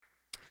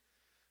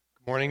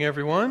Morning,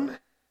 everyone.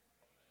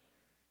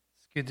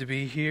 It's good to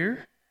be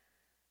here.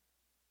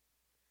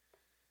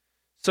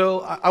 So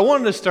I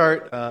wanted to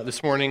start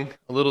this morning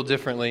a little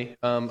differently.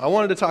 I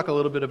wanted to talk a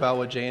little bit about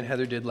what Jay and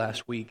Heather did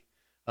last week.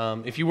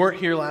 If you weren't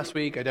here last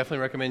week, I definitely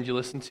recommend you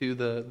listen to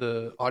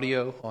the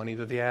audio on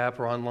either the app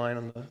or online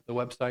on the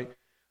website.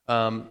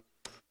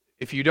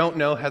 If you don't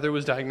know, Heather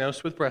was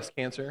diagnosed with breast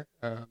cancer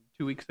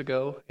 2 weeks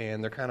ago,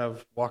 and they're kind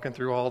of walking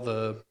through all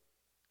the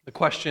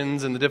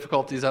questions and the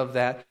difficulties of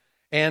that.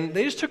 And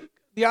they just took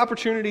the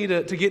opportunity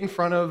to get in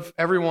front of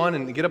everyone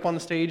and get up on the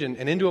stage and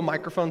into a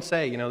microphone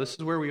say, this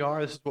is where we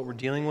are, this is what we're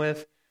dealing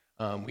with.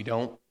 We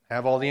don't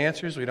have all the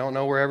answers, we don't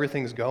know where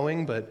everything's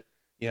going, but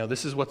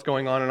this is what's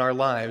going on in our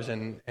lives,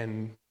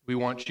 and we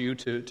want you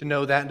to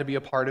know that and to be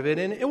a part of it.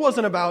 And it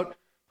wasn't about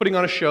putting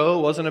on a show,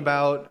 it wasn't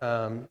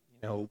about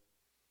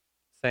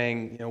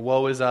saying,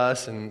 woe is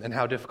us and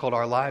how difficult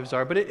our lives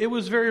are, but it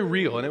was very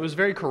real and it was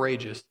very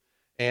courageous.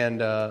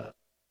 And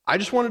I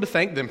just wanted to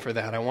thank them for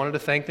that. I wanted to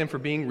thank them for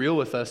being real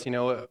with us.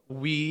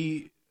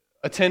 We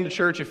attend a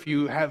church. If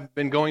you have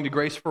been going to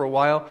Grace for a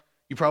while,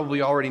 you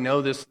probably already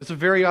know this. It's a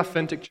very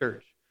authentic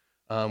church.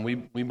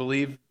 We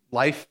believe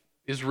life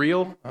is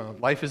real.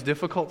 Life is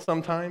difficult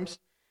sometimes.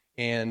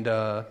 And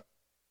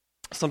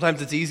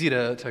sometimes it's easy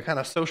to kind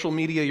of social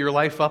media your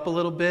life up a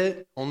little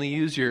bit, only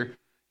use your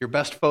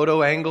best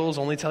photo angles,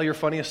 only tell your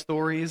funniest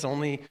stories,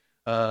 only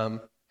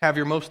have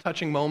your most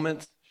touching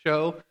moments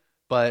show.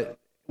 But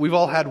we've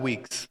all had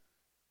weeks.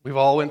 We've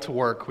all went to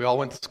work. We all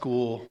went to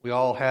school. We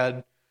all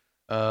had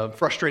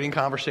frustrating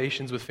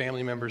conversations with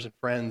family members and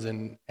friends,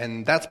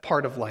 and that's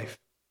part of life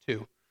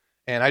too.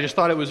 And I just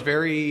thought it was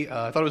very, real.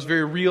 I thought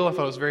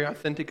it was very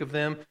authentic of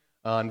them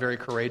and very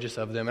courageous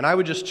of them. And I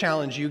would just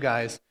challenge you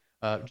guys.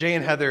 Jay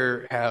and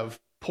Heather have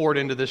poured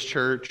into this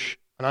church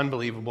an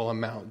unbelievable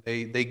amount.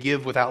 They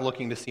give without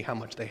looking to see how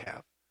much they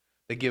have.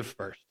 They give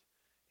first,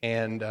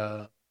 and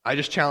I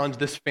just challenge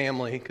this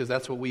family, because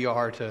that's what we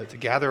are, to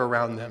gather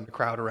around them, to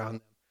crowd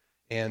around them.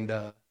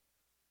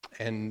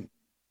 And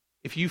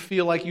if you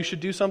feel like you should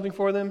do something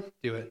for them,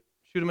 do it.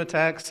 Shoot them a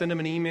text, send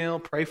them an email,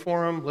 pray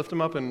for them, lift them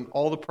up in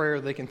all the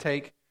prayer they can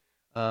take.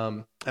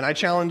 And I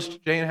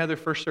challenged Jay and Heather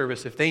first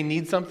service, if they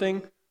need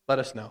something, let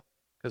us know,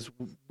 because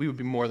we would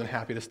be more than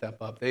happy to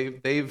step up.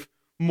 They've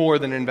more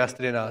than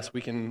invested in us.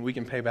 We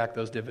can pay back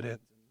those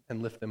dividends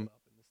and lift them up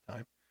in this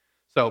time.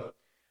 So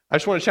I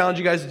just want to challenge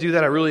you guys to do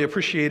that. I really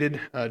appreciated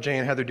Jay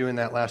and Heather doing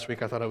that last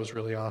week. I thought it was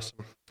really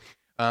awesome.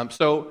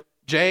 So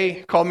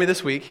Jay called me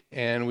this week,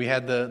 and we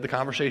had the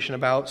conversation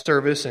about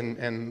service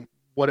and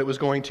what it was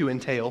going to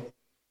entail.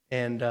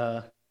 And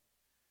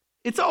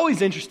it's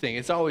always interesting.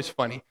 It's always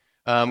funny.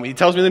 He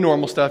tells me the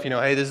normal stuff,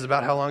 hey, this is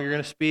about how long you're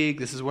going to speak.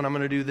 This is when I'm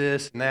going to do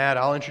this and that.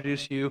 I'll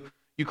introduce you.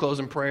 You close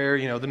in prayer,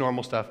 the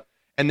normal stuff.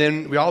 And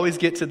then we always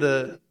get to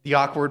the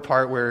awkward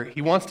part where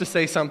he wants to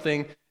say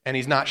something, and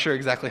he's not sure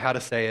exactly how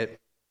to say it.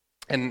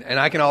 And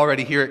I can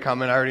already hear it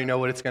coming. I already know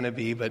what it's going to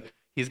be, but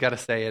he's got to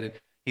say it. And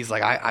he's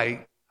like,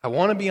 I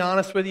want to be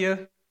honest with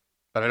you,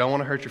 but I don't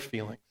want to hurt your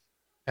feelings.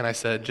 And I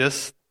said,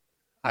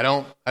 I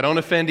don't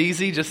offend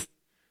easy. Just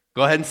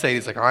go ahead and say it.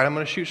 He's like, all right, I'm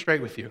going to shoot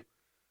straight with you.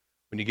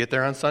 When you get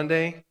there on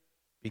Sunday,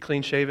 be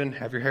clean shaven,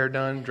 have your hair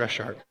done, dress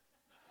sharp.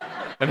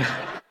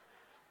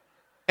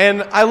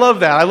 And I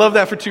love that. I love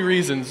that for two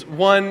reasons.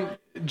 One,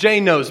 Jay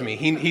knows me.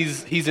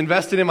 He's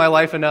invested in my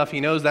life enough. He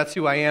knows that's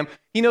who I am.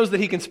 He knows that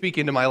he can speak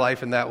into my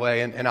life in that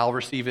way, and I'll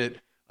receive it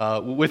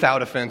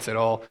without offense at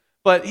all.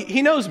 But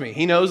he knows me.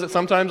 He knows that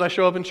sometimes I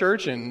show up in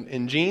church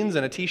in jeans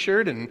and a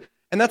T-shirt, and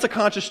that's a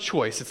conscious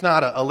choice. It's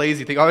not a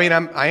lazy thing. I mean,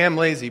 I am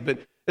lazy, but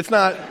it's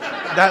not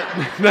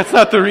that. That's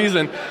not the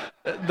reason.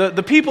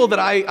 The people that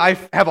I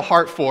have a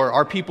heart for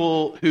are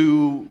people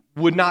who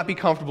would not be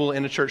comfortable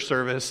in a church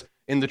service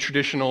in the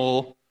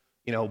traditional,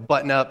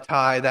 button-up,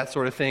 tie, that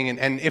sort of thing.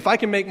 And if I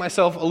can make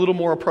myself a little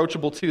more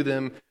approachable to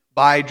them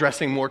by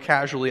dressing more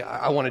casually,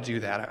 I want to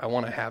do that. I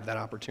want to have that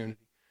opportunity.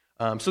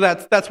 So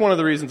that's one of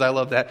the reasons I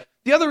love that.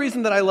 The other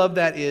reason that I love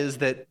that is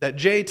that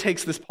Jay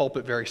takes this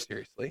pulpit very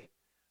seriously.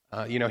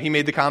 He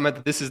made the comment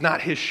that this is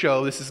not his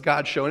show, this is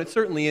God's show, and it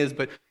certainly is,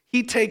 but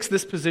he takes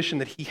this position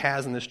that he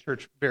has in this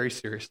church very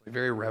seriously,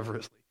 very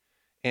reverently.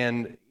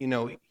 And,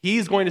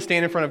 he's going to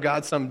stand in front of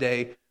God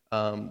someday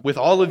with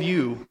all of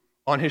you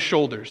on his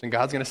shoulders, and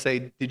God's going to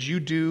say, did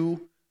you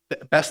do the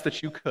best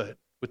that you could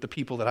with the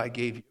people that I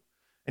gave you?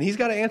 And he's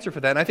got to answer for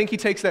that, and I think he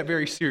takes that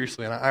very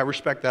seriously, and I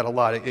respect that a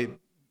lot. It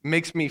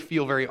makes me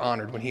feel very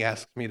honored when he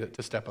asks me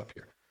to step up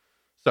here.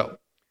 So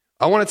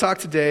I want to talk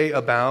today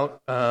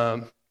about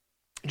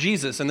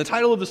Jesus, and the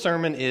title of the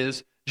sermon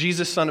is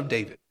Jesus, Son of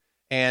David.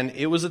 And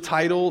it was a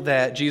title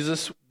that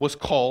Jesus was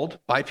called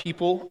by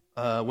people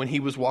when he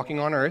was walking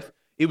on earth.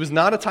 It was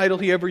not a title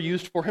he ever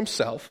used for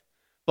himself,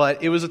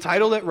 but it was a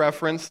title that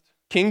referenced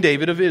King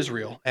David of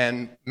Israel.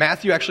 And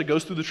Matthew actually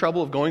goes through the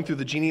trouble of going through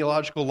the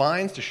genealogical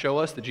lines to show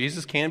us that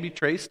Jesus can be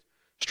traced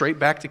straight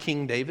back to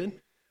King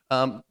David.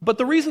 But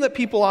the reason that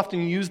people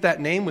often use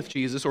that name with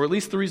Jesus, or at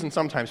least the reason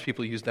sometimes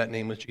people use that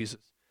name with Jesus,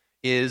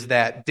 is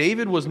that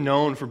David was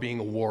known for being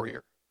a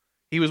warrior.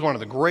 He was one of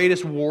the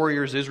greatest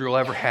warriors Israel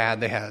ever had.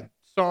 They had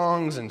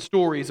songs and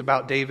stories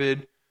about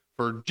David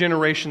for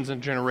generations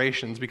and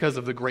generations because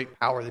of the great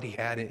power that he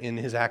had in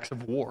his acts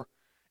of war.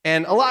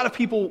 And a lot of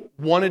people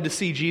wanted to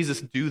see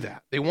Jesus do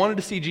that. They wanted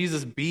to see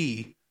Jesus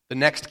be the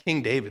next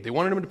King David. They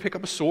wanted him to pick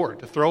up a sword,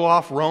 to throw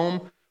off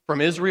Rome from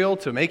Israel,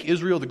 to make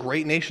Israel the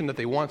great nation that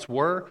they once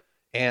were,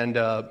 and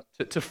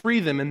to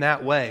free them in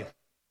that way.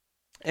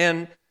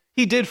 And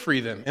he did free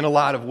them in a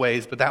lot of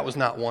ways, but that was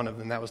not one of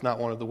them. That was not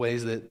one of the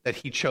ways that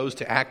he chose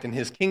to act in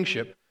his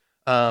kingship.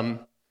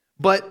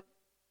 But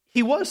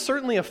he was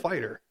certainly a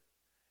fighter.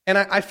 And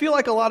I feel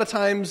like a lot of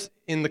times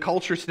in the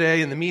culture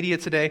today, in the media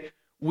today,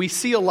 we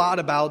see a lot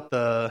about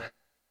the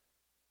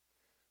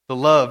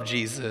love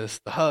Jesus,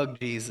 the hug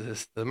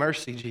Jesus, the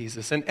mercy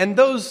Jesus. And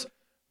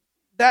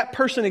that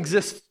person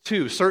exists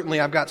too. Certainly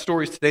I've got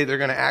stories today that are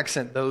going to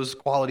accent those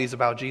qualities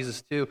about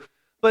Jesus too.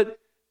 But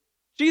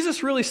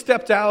Jesus really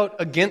stepped out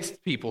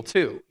against people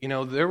too. You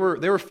know, there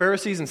were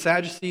Pharisees and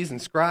Sadducees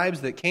and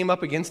scribes that came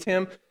up against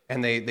him,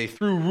 and they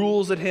threw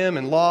rules at him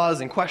and laws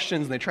and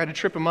questions, and they tried to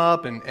trip him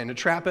up and to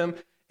trap him.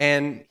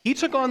 And he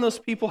took on those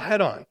people head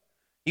on.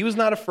 He was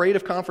not afraid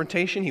of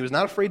confrontation. He was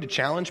not afraid to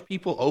challenge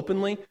people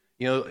openly.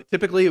 You know,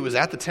 typically it was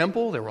at the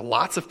temple. There were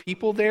lots of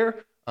people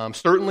there.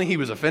 Certainly he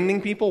was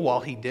offending people while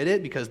he did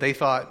it because they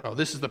thought, oh,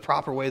 this is the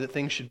proper way that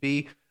things should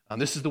be.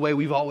 This is the way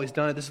we've always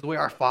done it. This is the way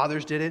our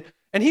fathers did it.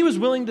 And he was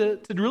willing to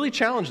really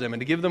challenge them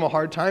and to give them a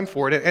hard time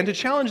for it and to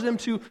challenge them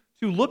to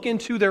look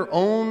into their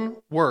own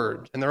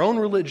word and their own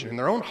religion and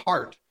their own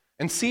heart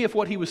and see if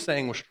what he was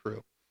saying was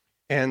true.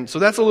 And so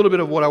that's a little bit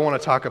of what I want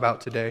to talk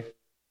about today.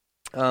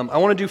 I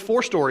want to do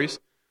 4 stories.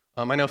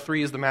 I know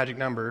 3 is the magic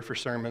number for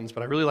sermons,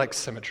 but I really like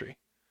symmetry.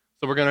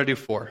 So we're going to do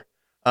 4.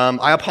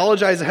 I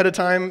apologize ahead of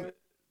time.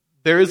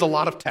 There is a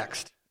lot of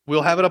text.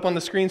 We'll have it up on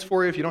the screens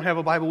for you if you don't have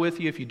a Bible with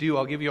you. If you do,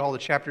 I'll give you all the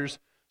chapters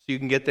so you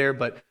can get there.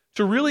 But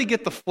to really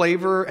get the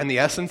flavor and the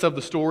essence of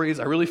the stories,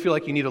 I really feel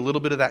like you need a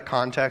little bit of that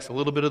context, a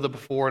little bit of the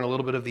before and a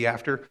little bit of the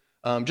after,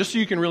 just so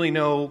you can really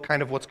know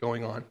kind of what's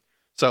going on.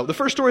 So the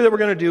first story that we're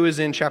going to do is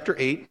in chapter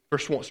 8,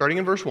 starting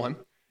in verse 1.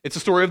 It's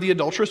a story of the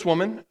adulterous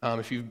woman.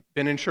 If you've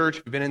been in church,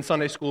 if you've been in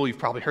Sunday school, you've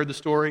probably heard the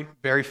story.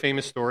 Very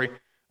famous story.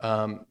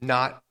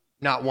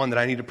 Not one that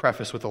I need to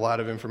preface with a lot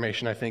of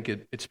information. I think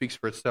it speaks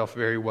for itself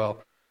very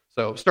well.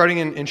 So starting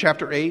in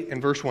chapter 8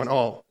 and verse 1.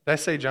 Oh, did I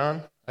say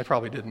John? I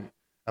probably didn't.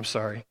 I'm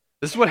sorry.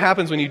 This is what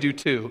happens when you do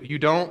 2. You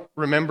don't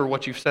remember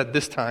what you've said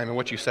this time and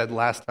what you said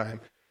last time.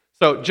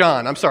 So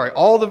John, I'm sorry.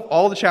 All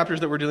the chapters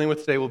that we're dealing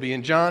with today will be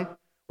in John.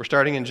 We're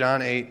starting in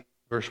John 8,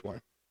 verse 1.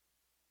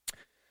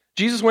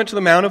 Jesus went to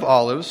the Mount of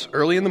Olives.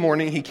 Early in the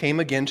morning he came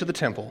again to the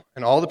temple,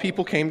 and all the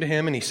people came to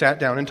him, and he sat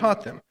down and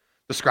taught them.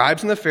 The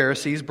scribes and the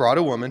Pharisees brought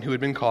a woman who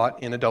had been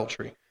caught in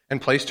adultery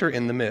and placed her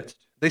in the midst.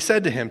 They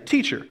said to him,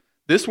 "Teacher,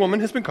 this woman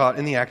has been caught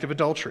in the act of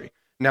adultery.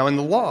 Now in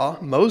the law,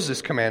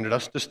 Moses commanded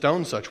us to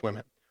stone such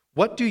women.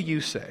 What do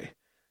you say?"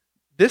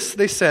 This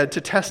they said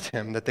to test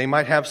him, that they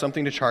might have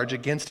something to charge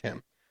against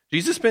him.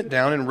 Jesus bent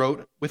down and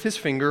wrote with his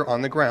finger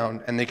on the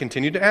ground, and they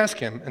continued to ask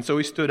him, and so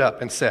he stood up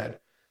and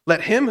said,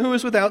 "Let him who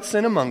is without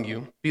sin among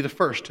you be the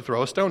first to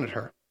throw a stone at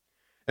her."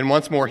 And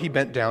once more he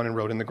bent down and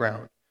wrote in the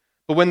ground.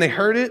 But when they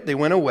heard it, they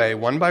went away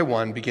one by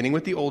one, beginning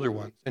with the older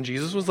ones, and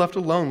Jesus was left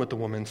alone with the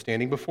woman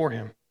standing before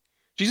him.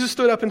 Jesus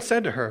stood up and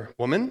said to her,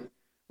 "Woman,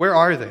 where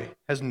are they?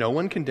 Has no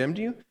one condemned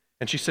you?"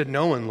 And she said,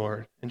 "No one,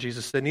 Lord." And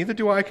Jesus said, "Neither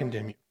do I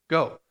condemn you.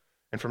 Go,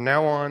 and from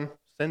now on,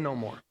 sin no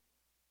more."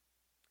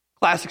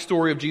 Classic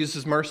story of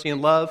Jesus' mercy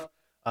and love.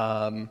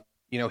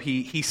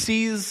 He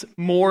sees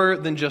more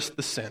than just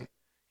the sin.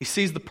 He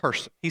sees the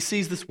person. He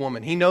sees this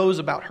woman. He knows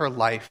about her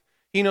life.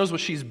 He knows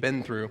what she's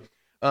been through.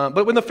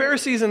 But when the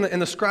Pharisees and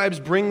the scribes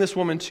bring this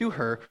woman to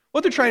her,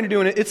 what they're trying to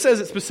do, and it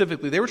says it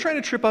specifically, they were trying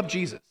to trip up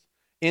Jesus.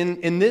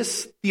 In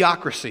this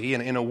theocracy,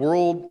 in a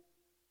world,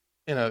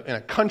 in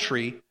a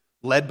country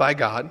led by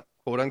God,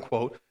 quote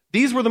unquote,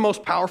 these were the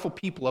most powerful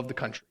people of the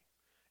country.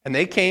 And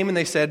they came and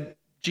they said,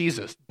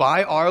 "Jesus,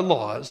 by our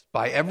laws,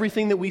 by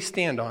everything that we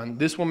stand on,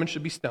 this woman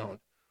should be stoned.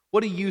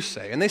 What do you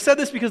say?" And they said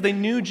this because they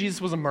knew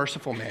Jesus was a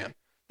merciful man.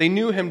 They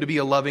knew him to be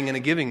a loving and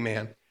a giving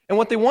man. And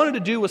what they wanted to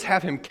do was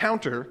have him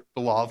counter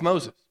the law of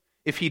Moses.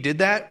 If he did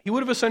that, he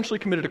would have essentially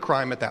committed a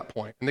crime at that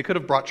point, and they could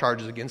have brought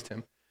charges against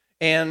him.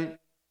 And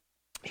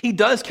he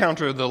does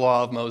counter the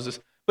law of Moses,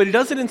 but he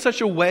does it in such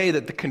a way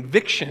that the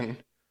conviction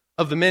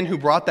of the men who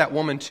brought that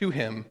woman to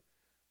him,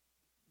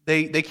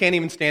 they can't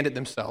even stand it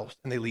themselves,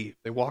 and they leave.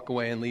 They walk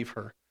away and leave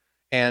her.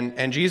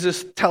 And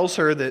Jesus tells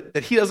her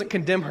that he doesn't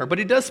condemn her, but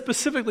he does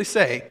specifically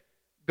say,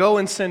 "Go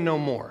and sin no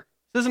more."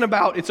 This isn't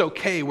about it's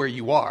okay where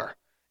you are.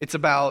 It's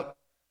about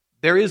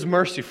there is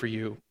mercy for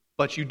you,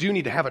 but you do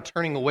need to have a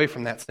turning away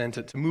from that sin,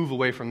 to move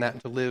away from that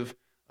and to live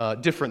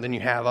different than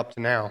you have up to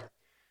now.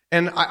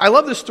 And I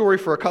love this story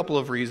for a couple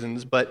of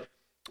reasons, but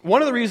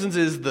one of the reasons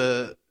is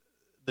the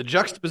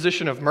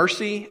juxtaposition of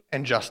mercy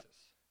and justice.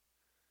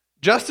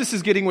 Justice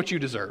is getting what you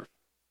deserve,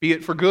 be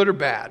it for good or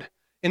bad.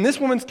 In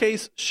this woman's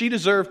case, she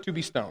deserved to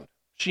be stoned.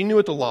 She knew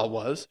what the law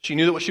was. She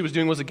knew that what she was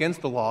doing was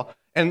against the law,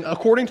 and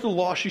according to the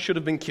law, she should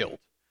have been killed.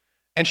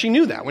 And she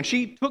knew that. When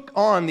she took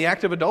on the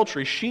act of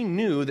adultery, she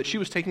knew that she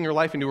was taking her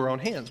life into her own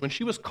hands. When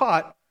she was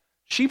caught,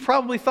 she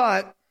probably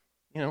thought,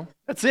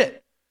 that's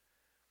it.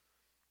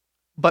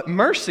 But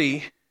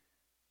mercy,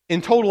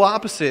 in total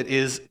opposite,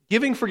 is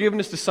giving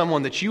forgiveness to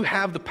someone that you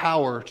have the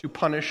power to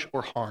punish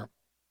or harm.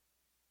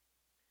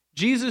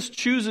 Jesus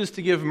chooses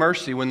to give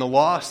mercy when the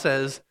law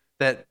says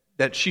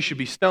that she should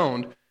be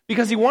stoned,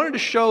 because he wanted to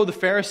show the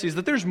Pharisees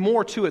that there's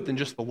more to it than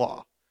just the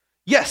law.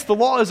 Yes, the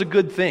law is a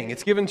good thing.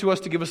 It's given to us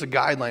to give us a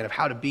guideline of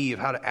how to be, of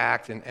how to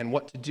act, and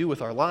what to do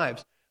with our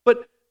lives.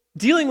 But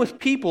dealing with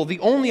people, the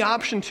only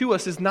option to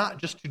us is not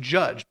just to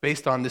judge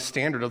based on this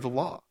standard of the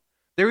law.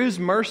 There is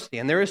mercy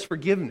and there is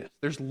forgiveness.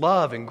 There's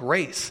love and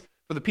grace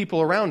for the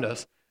people around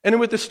us. And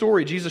with this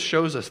story, Jesus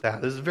shows us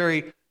that. This is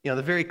very,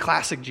 the very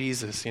classic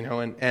Jesus,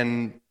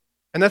 and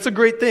that's a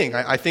great thing.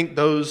 I think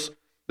those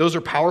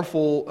are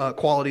powerful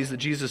qualities that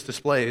Jesus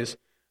displays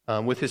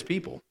with his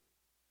people.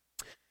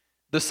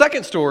 The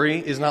second story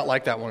is not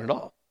like that one at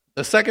all.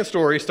 The second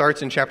story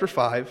starts in chapter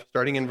 5,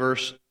 starting in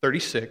verse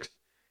 36.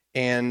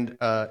 And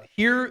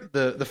here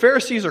the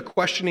Pharisees are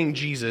questioning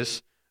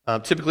Jesus.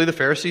 Typically the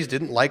Pharisees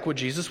didn't like what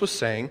Jesus was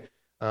saying.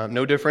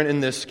 No different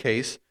in this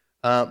case.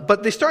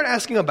 But they start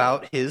asking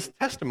about his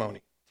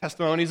testimony.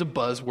 Testimony is a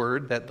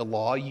buzzword that the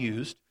law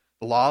used.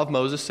 The law of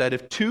Moses said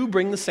if two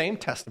bring the same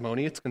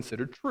testimony, it's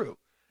considered true.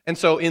 And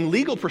so in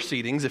legal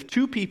proceedings, if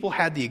two people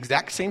had the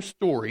exact same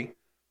story,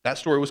 that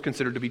story was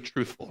considered to be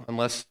truthful,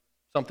 unless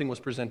something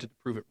was presented to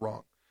prove it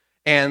wrong.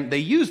 And they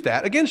used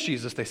that against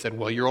Jesus. They said,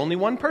 well, you're only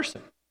one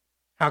person.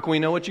 How can we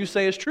know what you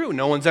say is true?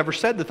 No one's ever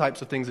said the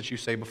types of things that you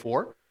say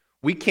before.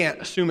 We can't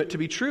assume it to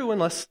be true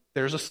unless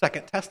there's a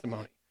second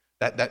testimony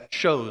that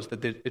shows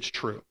that it's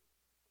true.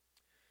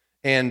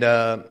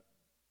 And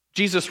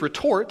Jesus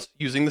retorts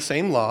using the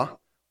same law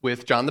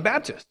with John the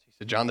Baptist. He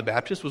said, John the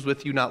Baptist was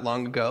with you not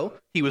long ago.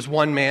 He was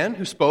one man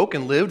who spoke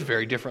and lived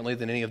very differently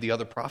than any of the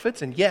other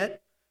prophets, and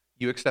yet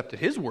you accepted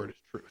his word as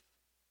truth.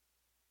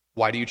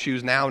 Why do you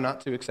choose now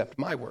not to accept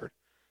my word?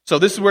 So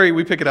this is where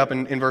we pick it up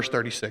in verse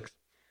 36.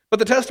 But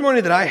the testimony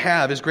that I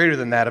have is greater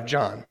than that of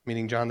John,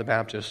 meaning John the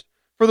Baptist.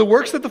 For the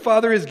works that the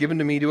Father has given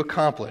to me to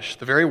accomplish,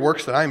 the very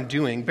works that I am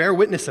doing, bear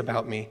witness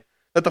about me,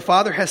 that the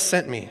Father has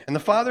sent me, and the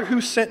Father who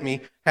sent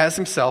me has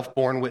himself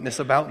borne witness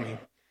about me.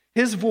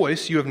 His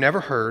voice you have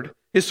never heard,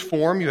 his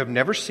form you have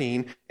never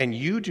seen, and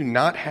you do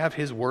not have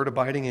his word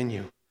abiding in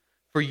you.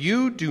 For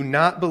you do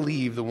not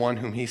believe the one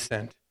whom he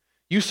sent.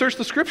 You search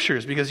the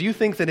Scriptures because you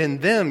think that in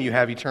them you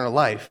have eternal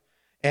life,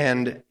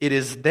 and it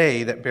is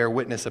they that bear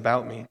witness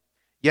about me.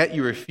 Yet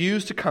you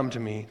refuse to come to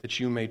me that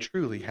you may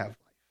truly have life.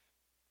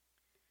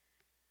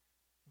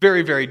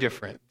 Very, very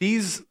different.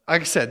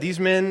 Like I said, these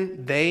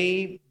men,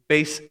 they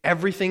base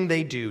everything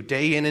they do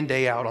day in and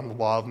day out on the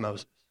law of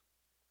Moses.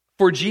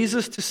 For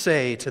Jesus to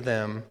say to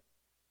them,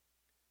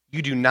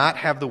 you do not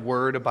have the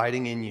word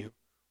abiding in you,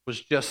 was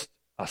just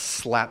a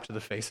slap to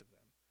the face of them.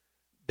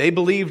 They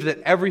believed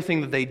that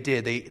everything that they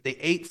did, they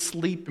ate,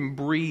 sleep, and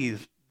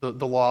breathed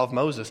the law of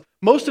Moses.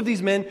 Most of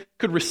these men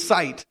could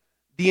recite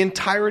the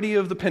entirety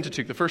of the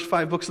Pentateuch, the first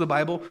 5 books of the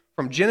Bible,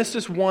 from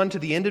Genesis 1 to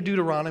the end of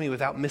Deuteronomy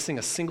without missing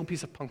a single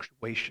piece of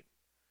punctuation.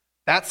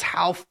 That's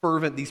how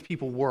fervent these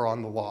people were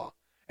on the law.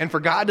 And for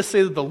God to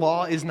say that the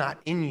law is not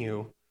in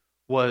you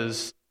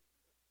was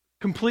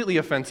completely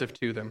offensive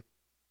to them.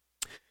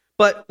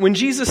 But when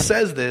Jesus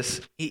says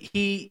this,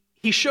 he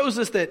shows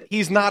us that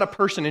he's not a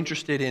person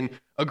interested in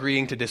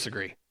agreeing to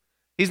disagree.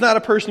 He's not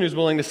a person who's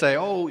willing to say,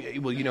 oh,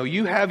 well,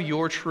 you have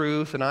your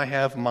truth and I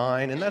have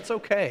mine, and that's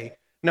okay.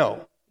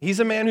 No, he's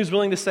a man who's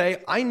willing to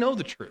say, I know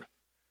the truth.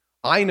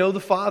 I know the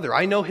Father.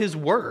 I know his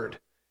word,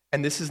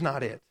 and this is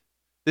not it.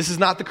 This is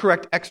not the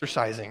correct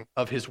exercising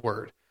of his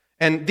word.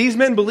 And these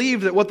men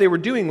believed that what they were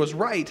doing was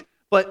right,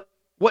 but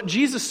what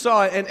Jesus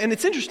saw, and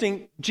it's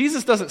interesting,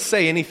 Jesus doesn't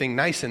say anything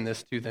nice in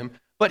this to them,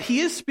 but he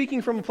is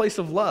speaking from a place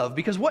of love,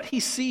 because what he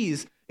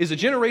sees is a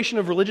generation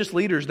of religious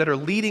leaders that are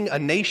leading a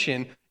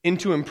nation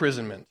into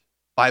imprisonment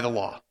by the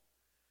law.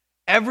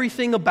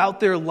 Everything about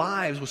their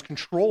lives was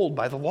controlled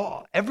by the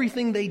law.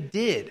 Everything they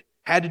did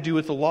had to do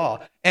with the law.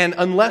 And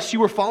unless you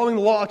were following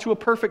the law to a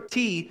perfect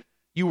T,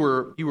 you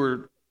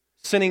were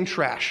sinning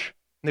trash.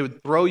 And they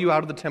would throw you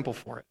out of the temple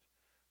for it.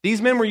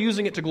 These men were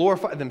using it to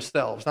glorify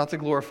themselves, not to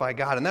glorify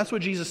God. And that's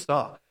what Jesus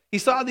saw. He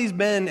saw these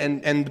men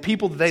and the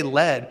people that they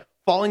led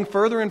falling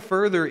further and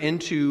further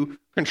into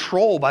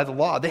control by the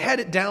law. They had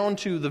it down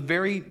to the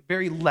very,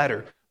 very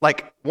letter.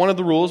 Like, one of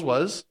the rules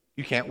was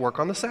you can't work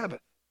on the Sabbath.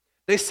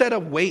 They set a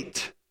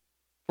weight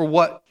for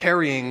what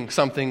carrying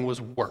something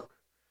was work.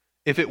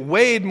 If it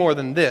weighed more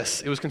than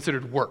this, it was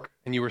considered work,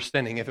 and you were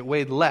sinning. If it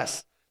weighed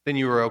less, then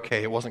you were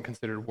okay. It wasn't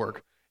considered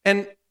work.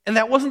 And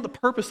that wasn't the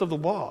purpose of the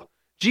law.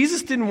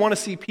 Jesus didn't want to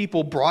see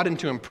people brought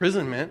into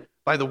imprisonment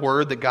by the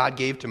word that God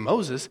gave to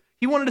Moses.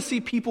 He wanted to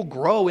see people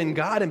grow in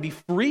God and be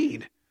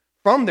freed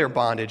from their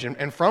bondage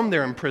and from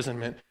their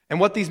imprisonment. And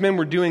what these men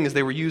were doing is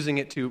they were using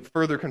it to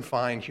further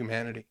confine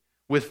humanity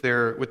with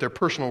their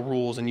personal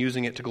rules and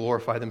using it to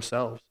glorify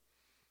themselves.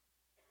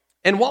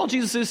 And while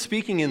Jesus is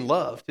speaking in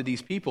love to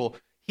these people,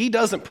 he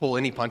doesn't pull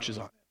any punches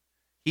on it.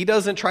 He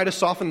doesn't try to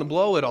soften the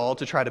blow at all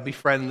to try to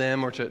befriend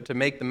them or to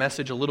make the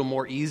message a little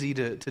more easy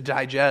to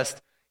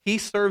digest. He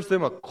serves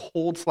them a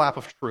cold slap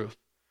of truth,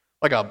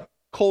 like a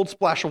cold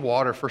splash of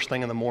water first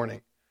thing in the morning.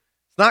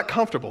 It's not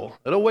comfortable.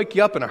 It'll wake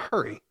you up in a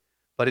hurry,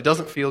 but it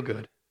doesn't feel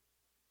good.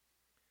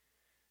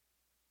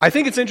 I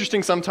think it's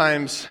interesting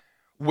sometimes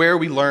where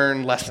we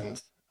learn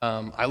lessons.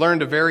 I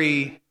learned a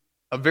very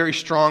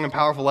strong and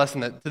powerful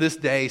lesson that to this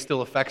day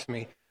still affects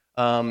me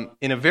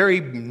in a very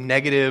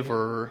negative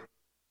or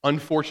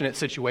unfortunate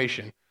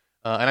situation.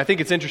 And I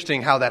think it's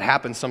interesting how that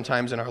happens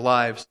sometimes in our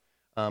lives.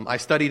 I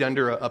studied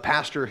under a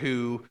pastor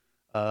who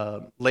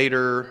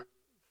later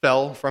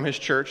fell from his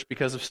church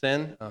because of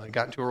sin. He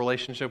got into a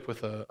relationship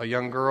with a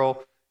young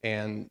girl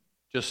and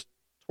just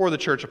tore the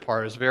church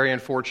apart. It was very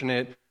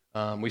unfortunate.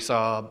 We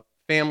saw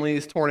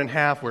families torn in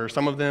half where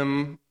some of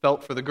them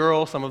felt for the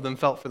girl, some of them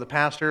felt for the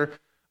pastor.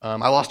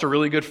 I lost a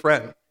really good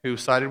friend who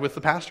sided with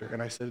the pastor.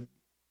 And I said,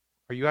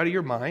 "Are you out of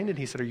your mind?" And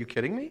he said, "Are you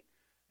kidding me?"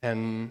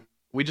 And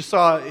we just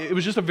saw, it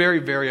was just a very,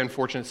 very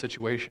unfortunate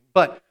situation.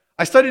 But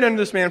I studied under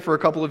this man for a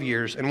couple of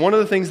years, and one of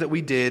the things that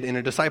we did in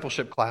a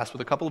discipleship class with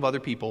a couple of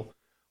other people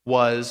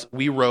was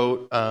we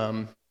wrote,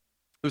 it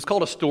was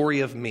called A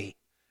Story of Me.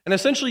 And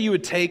essentially you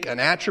would take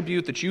an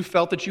attribute that you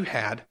felt that you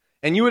had,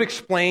 and you would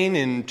explain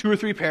in 2 or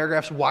 3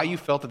 paragraphs why you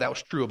felt that that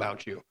was true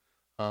about you.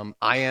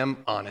 I am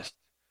honest.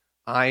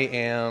 I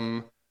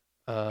am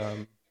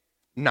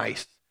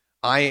nice.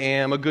 I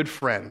am a good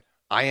friend.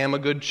 I am a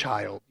good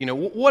child.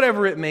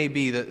 Whatever it may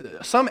be,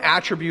 some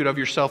attribute of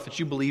yourself that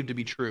you believe to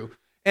be true.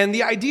 And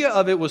the idea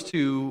of it was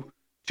to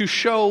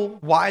show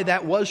why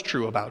that was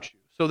true about you,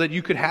 so that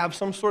you could have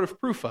some sort of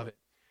proof of it.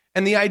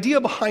 And the idea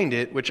behind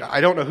it, which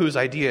I don't know whose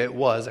idea it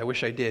was, I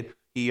wish I did.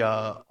 He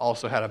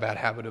also had a bad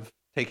habit of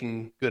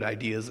taking good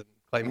ideas and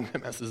claiming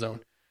them as his own.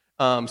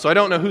 So I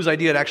don't know whose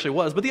idea it actually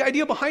was, but the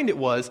idea behind it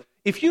was,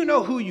 if you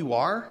know who you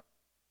are,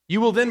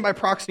 you will then by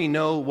proxy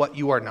know what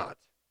you are not.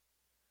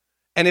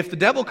 And if the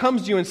devil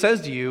comes to you and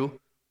says to you,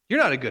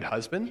 "You're not a good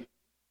husband,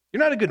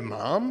 you're not a good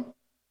mom,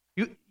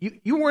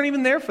 you weren't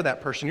even there for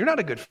that person, you're not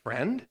a good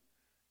friend,"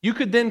 you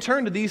could then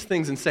turn to these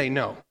things and say,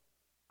 "No,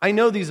 I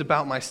know these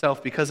about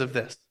myself because of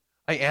this.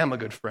 I am a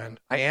good friend,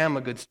 I am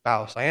a good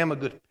spouse, I am a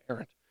good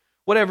parent,"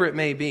 whatever it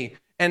may be.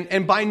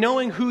 And by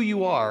knowing who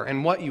you are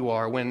and what you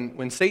are,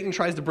 when Satan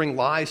tries to bring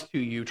lies to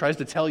you, tries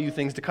to tell you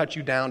things to cut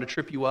you down, to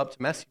trip you up,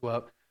 to mess you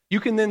up,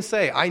 you can then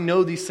say, "I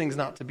know these things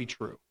not to be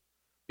true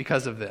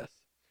because of this."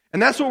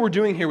 And that's what we're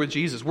doing here with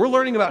Jesus. We're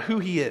learning about who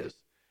he is.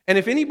 And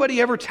if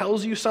anybody ever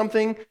tells you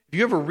something, if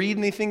you ever read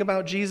anything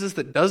about Jesus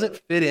that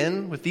doesn't fit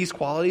in with these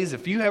qualities,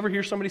 if you ever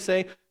hear somebody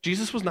say,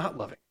 Jesus was not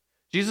loving,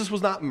 Jesus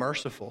was not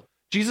merciful,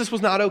 Jesus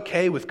was not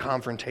okay with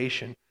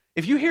confrontation,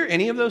 if you hear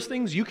any of those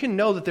things, you can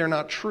know that they're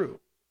not true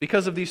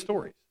because of these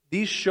stories.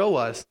 These show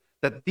us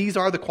that these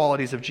are the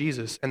qualities of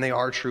Jesus, and they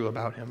are true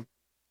about him.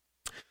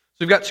 So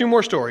we've got 2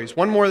 more stories.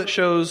 One more that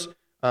shows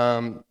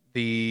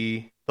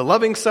the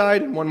loving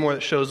side, and one more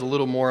that shows a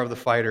little more of the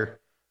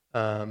fighter.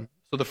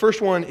 So the first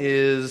one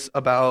is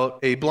about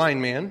a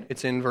blind man.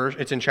 It's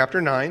in chapter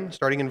 9,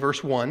 starting in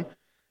verse 1,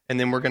 and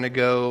then we're going to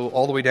go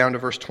all the way down to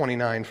verse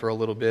 29 for a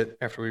little bit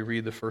after we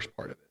read the first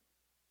part of it.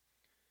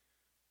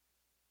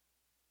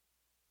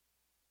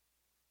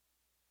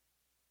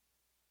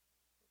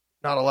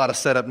 Not a lot of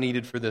setup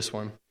needed for this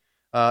one.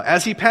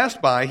 As he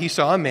passed by, he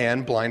saw a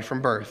man blind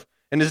from birth,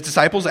 and his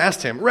disciples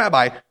asked him,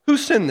 "Rabbi, who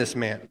sinned this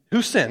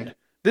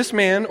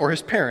man or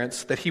his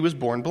parents, that he was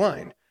born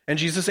blind?" And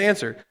Jesus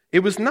answered, "It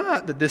was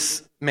not that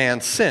this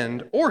man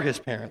sinned or his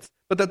parents,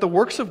 but that the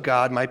works of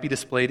God might be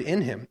displayed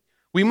in him.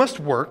 We must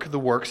work the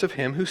works of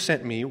him who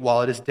sent me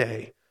while it is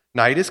day.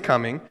 Night is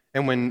coming,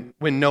 and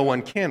when no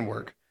one can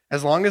work.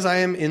 As long as I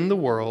am in the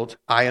world,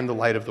 I am the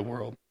light of the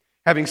world."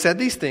 Having said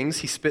these things,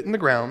 he spit in the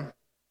ground,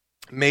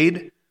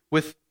 made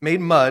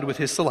mud with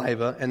his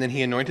saliva, and then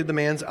he anointed the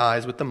man's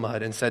eyes with the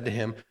mud and said to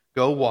him,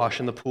 "Go wash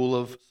in the pool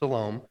of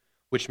Siloam,"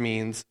 which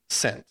means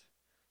sent.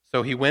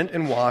 So he went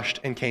and washed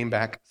and came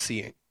back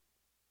seeing.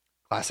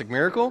 Classic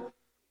miracle.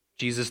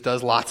 Jesus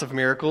does lots of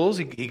miracles.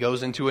 He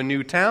goes into a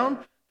new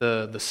town.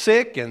 The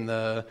sick and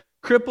the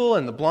cripple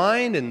and the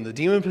blind and the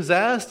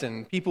demon-possessed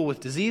and people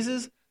with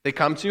diseases, they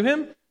come to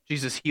him.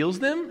 Jesus heals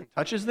them,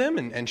 touches them,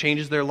 and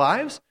changes their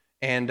lives.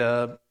 And,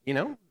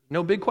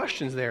 no big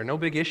questions there, no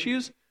big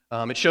issues.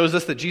 It shows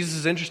us that Jesus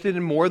is interested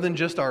in more than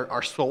just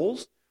our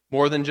souls,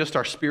 more than just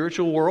our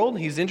spiritual world.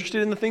 He's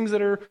interested in the things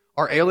that are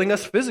ailing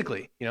us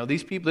physically.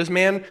 This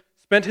man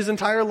spent his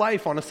entire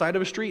life on the side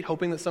of a street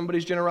hoping that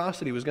somebody's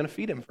generosity was going to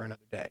feed him for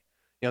another day.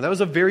 That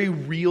was a very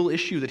real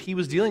issue that he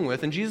was dealing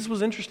with, and Jesus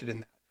was interested in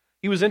that.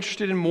 He was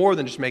interested in more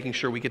than just making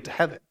sure we get to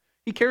heaven.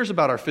 He cares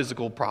about our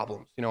physical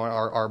problems,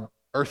 our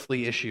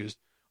earthly issues,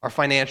 our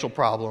financial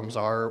problems,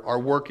 our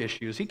work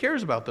issues. He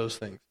cares about those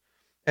things.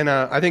 And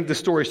I think the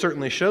story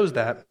certainly shows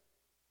that.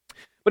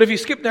 But if you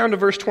skip down to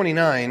verse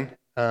 29,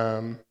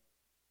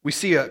 we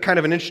see a kind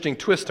of an interesting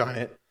twist on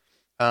it.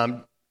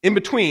 In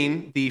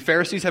between, the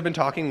Pharisees have been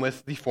talking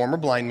with the former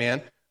blind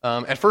man.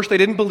 At first, they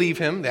didn't believe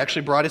him. They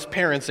actually brought his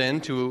parents in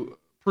to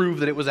prove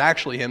that it was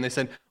actually him. They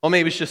said, well,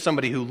 maybe it's just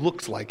somebody who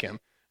looks like him.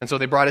 And so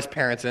they brought his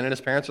parents in, and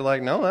his parents are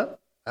like, no,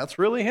 that's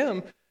really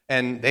him.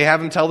 And they have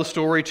him tell the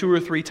story 2 or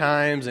 3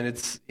 times, and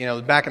it's,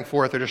 back and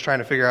forth. They're just trying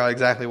to figure out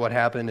exactly what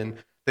happened, and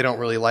they don't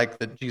really like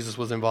that Jesus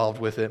was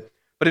involved with it.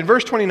 But in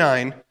verse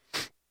 29,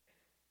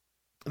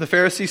 the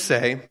Pharisees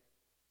say,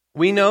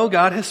 we know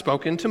God has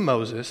spoken to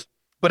Moses,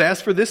 but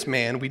as for this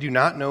man, we do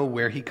not know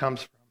where he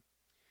comes from.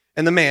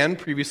 And the man,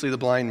 previously the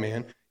blind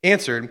man,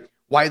 answered,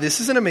 why,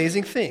 this is an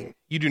amazing thing.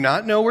 You do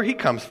not know where he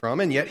comes from,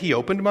 and yet he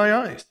opened my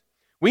eyes.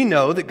 We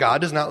know that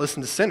God does not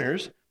listen to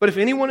sinners, but if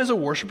anyone is a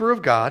worshiper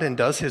of God and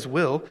does his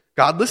will,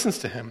 God listens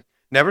to him.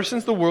 Never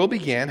since the world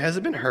began has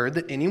it been heard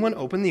that anyone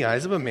opened the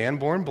eyes of a man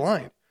born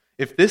blind.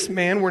 If this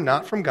man were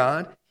not from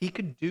God, he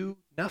could do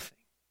nothing.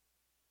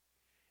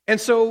 And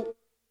so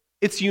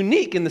it's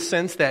unique in the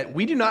sense that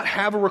we do not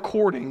have a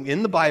recording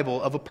in the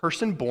Bible of a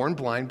person born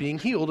blind being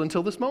healed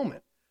until this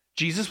moment.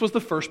 Jesus was the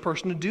first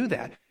person to do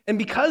that. And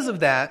because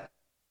of that,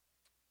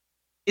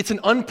 it's an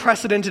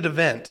unprecedented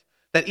event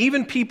that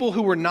even people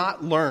who were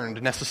not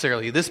learned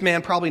necessarily, this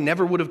man probably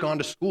never would have gone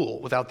to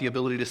school without the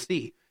ability to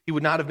see. He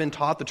would not have been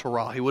taught the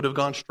Torah. He would have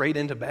gone straight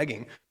into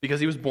begging because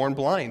he was born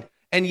blind.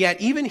 And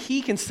yet even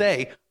he can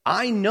say,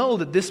 I know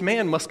that this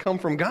man must come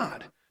from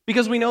God,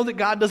 because we know that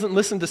God doesn't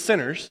listen to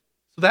sinners,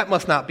 so that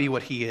must not be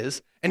what he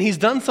is. And he's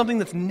done something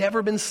that's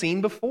never been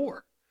seen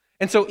before.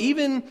 And so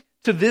even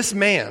to this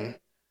man,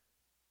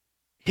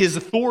 his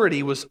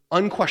authority was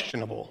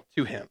unquestionable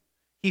to him.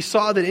 He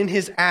saw that in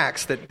his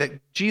acts that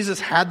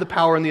Jesus had the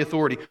power and the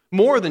authority,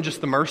 more than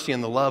just the mercy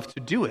and the love to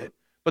do it,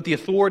 but the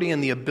authority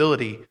and the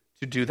ability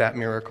to do that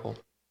miracle.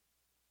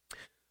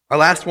 Our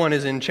last one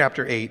is in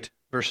chapter 8,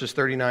 verses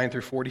 39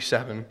 through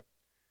 47.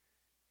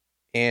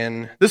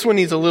 And this one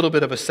needs a little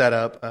bit of a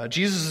setup.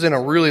 Jesus is in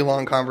a really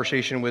long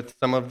conversation with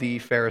some of the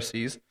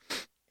Pharisees,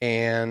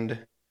 and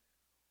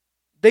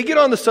they get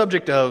on the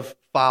subject of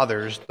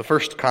fathers. The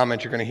first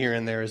comment you're going to hear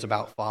in there is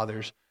about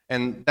fathers.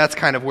 And that's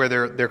kind of where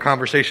their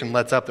conversation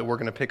lets up, that we're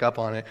going to pick up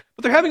on it.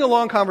 But they're having a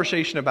long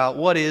conversation about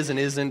what is and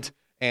isn't,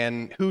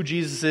 and who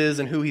Jesus is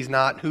and who he's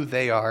not, who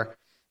they are.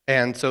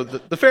 And so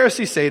the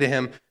Pharisees say to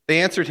him,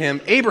 they answered him,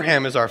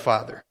 Abraham is our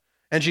father.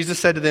 And Jesus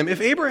said to them,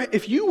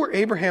 if you were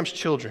Abraham's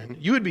children,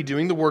 you would be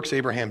doing the works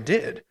Abraham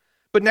did.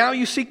 But now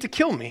you seek to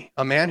kill me,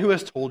 a man who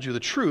has told you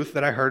the truth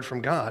that I heard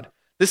from God.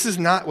 This is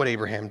not what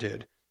Abraham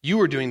did. You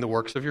are doing the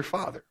works of your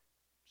father.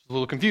 It's a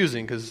little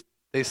confusing because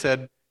they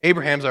said,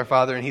 Abraham's our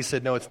father, and he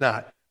said, no, it's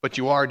not. But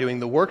you are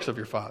doing the works of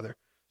your father.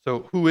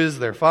 So who is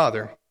their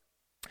father?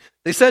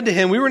 They said to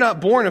him, we were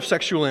not born of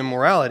sexual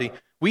immorality.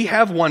 We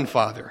have one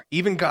Father,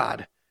 even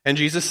God. And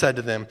Jesus said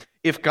to them,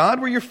 if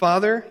God were your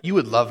father, you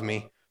would love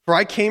me. For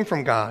I came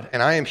from God,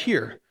 and I am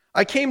here.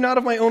 I came not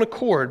of my own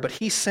accord, but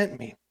he sent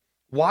me.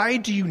 Why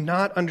do you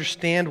not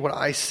understand what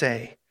I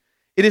say?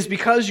 It is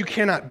because you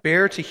cannot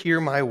bear to hear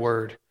my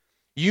word.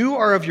 You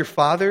are of your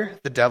father,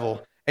 the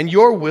devil, and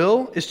your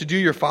will is to do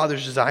your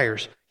father's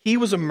desires. He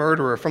was a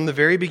murderer from the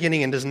very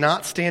beginning and does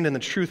not stand in the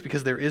truth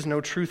because there is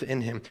no truth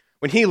in him.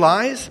 When he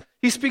lies,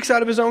 he speaks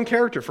out of his own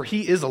character, for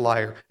he is a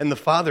liar and the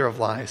father of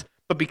lies.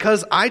 But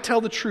because I tell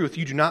the truth,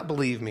 you do not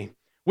believe me.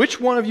 Which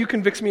one of you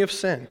convicts me of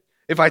sin?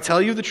 If I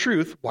tell you the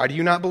truth, why do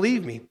you not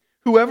believe me?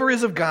 Whoever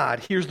is of God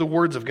hears the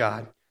words of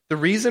God. The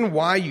reason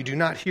why you do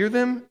not hear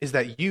them is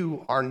that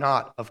you are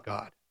not of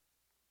God.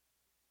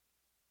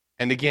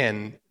 And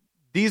again,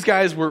 these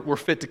guys were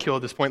fit to kill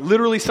at this point.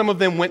 Literally, some of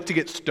them went to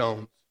get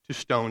stoned, to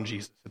stone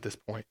Jesus at this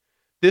point.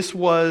 This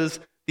was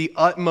the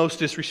utmost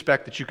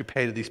disrespect that you could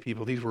pay to these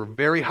people. These were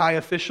very high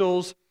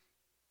officials.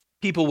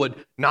 People would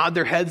nod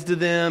their heads to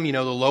them.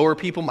 The lower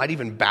people might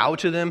even bow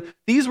to them.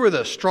 These were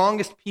the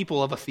strongest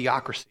people of a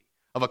theocracy,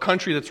 of a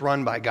country that's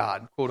run by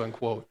God, quote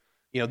unquote.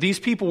 These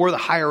people were the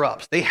higher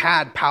ups. They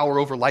had power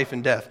over life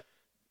and death.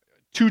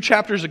 2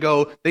 chapters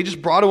ago, they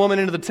just brought a woman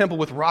into the temple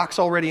with rocks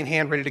already in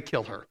hand, ready to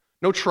kill her.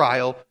 No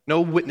trial,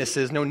 no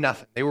witnesses, no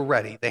nothing. They were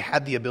ready. They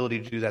had the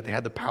ability to do that. They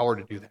had the power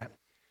to do that.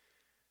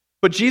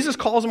 But Jesus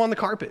calls them on the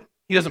carpet.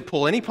 He doesn't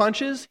pull any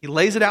punches. He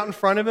lays it out in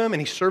front of him,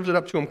 and he serves it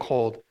up to him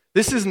cold.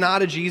 This is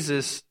not a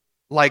Jesus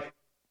like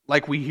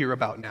we hear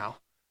about now.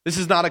 This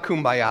is not a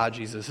kumbaya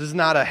Jesus. This is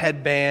not a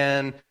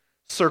headband,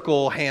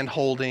 circle,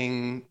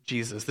 hand-holding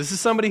Jesus. This is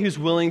somebody who's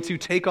willing to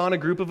take on a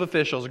group of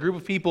officials, a group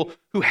of people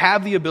who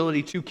have the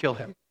ability to kill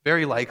him,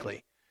 very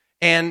likely,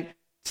 and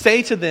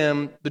say to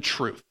them the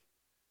truth.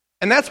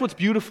 And that's what's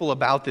beautiful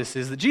about this,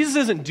 is that Jesus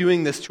isn't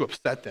doing this to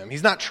upset them.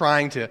 He's not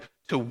trying to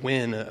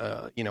win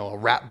a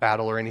rap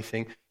battle or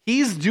anything.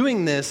 He's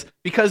doing this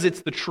because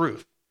it's the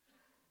truth.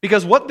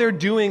 Because what they're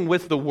doing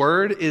with the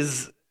word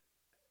is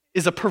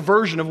a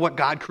perversion of what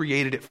God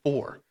created it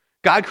for.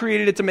 God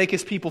created it to make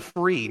his people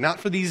free, not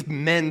for these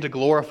men to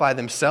glorify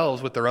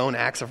themselves with their own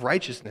acts of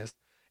righteousness.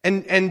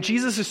 And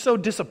Jesus is so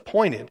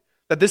disappointed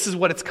that this is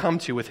what it's come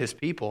to with his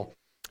people.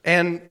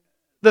 And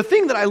the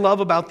thing that I love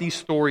about these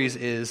stories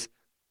is,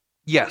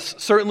 yes,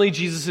 certainly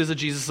Jesus is a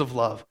Jesus of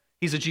love.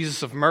 He's a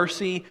Jesus of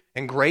mercy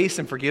and grace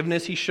and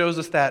forgiveness. He shows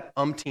us that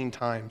umpteen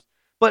times.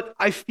 But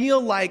I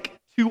feel like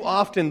too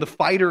often the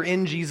fighter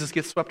in Jesus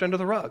gets swept under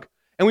the rug.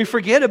 And we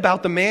forget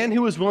about the man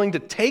who was willing to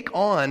take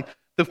on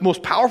the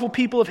most powerful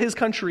people of his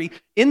country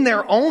in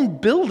their own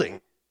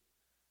building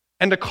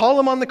and to call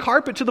them on the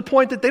carpet to the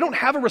point that they don't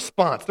have a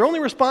response. Their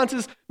only response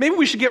is, maybe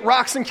we should get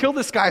rocks and kill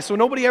this guy so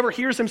nobody ever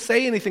hears him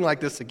say anything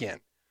like this again.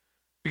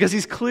 Because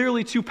he's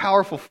clearly too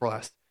powerful for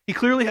us. He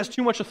clearly has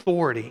too much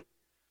authority.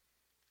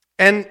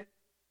 And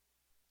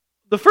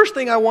the first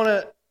thing I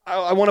want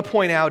to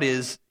point out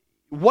is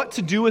what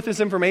to do with this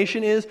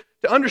information is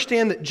to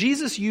understand that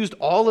Jesus used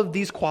all of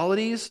these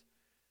qualities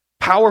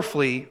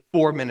powerfully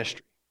for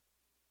ministry.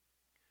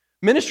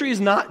 Ministry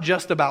is not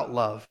just about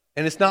love,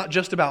 and it's not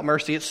just about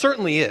mercy. It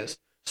certainly is.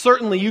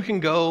 Certainly you can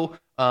go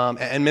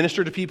and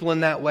minister to people in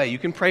that way. You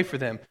can pray for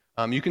them.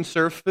 You can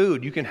serve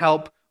food. You can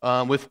help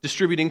with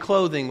distributing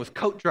clothing, with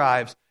coat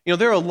drives.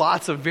 There are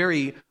lots of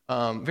very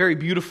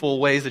beautiful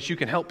ways that you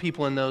can help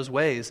people in those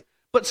ways.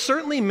 But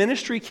certainly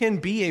ministry can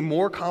be a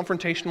more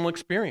confrontational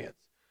experience.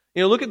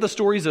 Look at the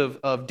stories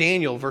of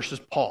Daniel versus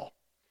Paul.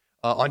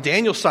 On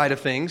Daniel's side of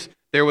things,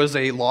 there was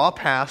a law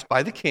passed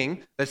by the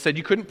king that said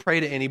you couldn't pray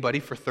to anybody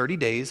for 30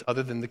 days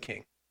other than the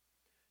king.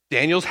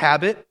 Daniel's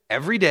habit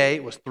every day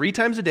was 3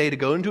 times a day to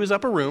go into his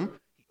upper room,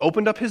 he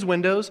opened up his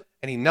windows,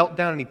 and he knelt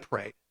down and he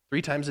prayed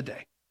 3 times a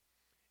day.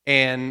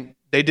 And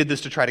they did this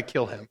to try to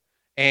kill him.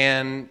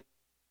 And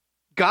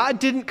God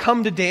didn't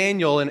come to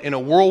Daniel in a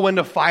whirlwind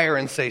of fire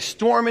and say,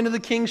 storm into the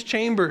king's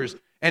chambers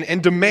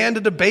and demand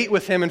a debate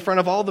with him in front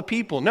of all the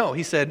people. No,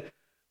 he said,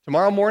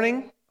 tomorrow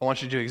morning, I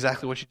want you to do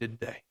exactly what you did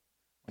today.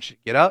 I want you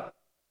to get up,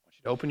 I want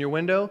you to open your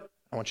window,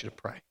 I want you to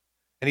pray.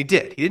 And he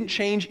did. He didn't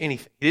change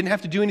anything. He didn't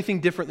have to do anything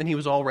different than he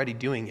was already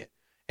doing it.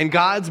 And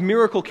God's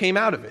miracle came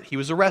out of it. He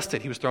was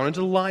arrested. He was thrown into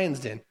the lion's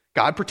den.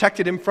 God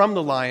protected him from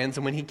the lions,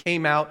 and when he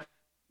came out,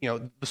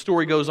 the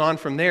story goes on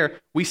from there.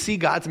 We see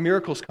God's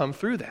miracles come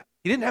through that.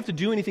 He didn't have to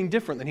do anything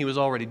different than he was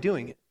already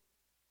doing it.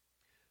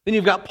 Then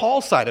you've got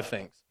Paul's side of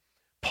things.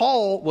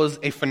 Paul was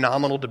a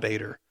phenomenal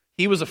debater.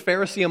 He was a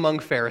Pharisee among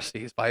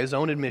Pharisees by his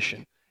own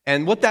admission.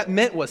 And what that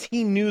meant was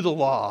he knew the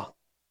law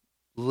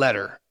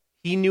letter.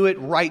 He knew it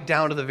right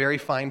down to the very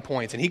fine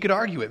points, and he could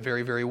argue it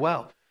very, very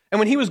well. And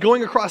when he was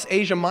going across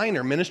Asia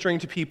Minor, ministering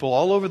to people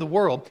all over the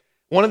world,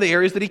 one of the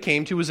areas that he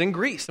came to was in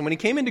Greece. And when he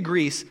came into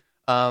Greece,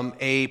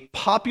 a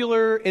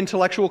popular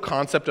intellectual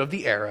concept of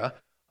the era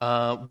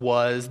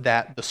was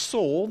that the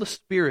soul, the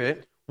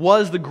spirit,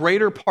 was the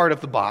greater part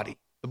of the body.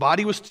 The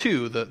body was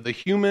 2, the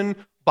human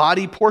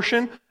body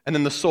portion, and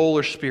then the soul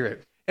or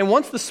spirit. And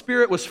once the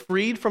spirit was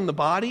freed from the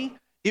body,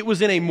 it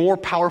was in a more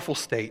powerful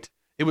state.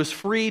 It was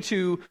free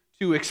to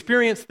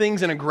experience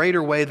things in a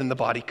greater way than the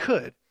body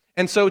could.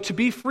 And so to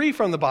be free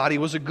from the body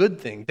was a good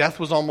thing. Death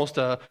was almost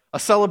a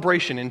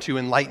celebration into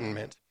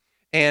enlightenment.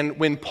 And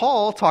when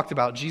Paul talked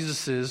about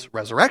Jesus'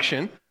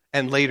 resurrection,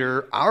 and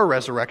later our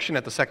resurrection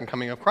at the second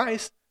coming of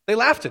Christ, they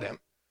laughed at him.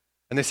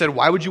 And they said,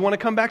 why would you want to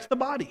come back to the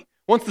body?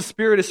 Once the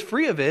spirit is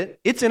free of it,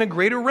 it's in a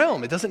greater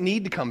realm. It doesn't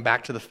need to come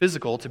back to the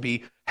physical to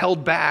be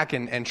held back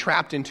and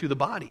trapped into the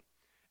body.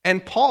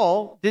 And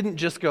Paul didn't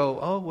just go,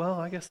 oh, well,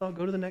 I guess I'll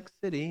go to the next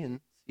city and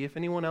see if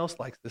anyone else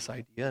likes this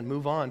idea and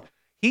move on.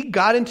 He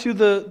got into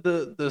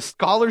the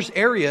scholars'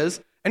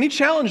 areas and he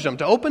challenged them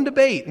to open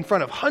debate in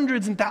front of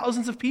hundreds and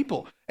thousands of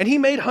people. And he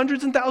made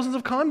hundreds and thousands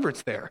of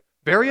converts there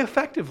very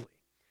effectively.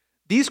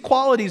 These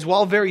qualities,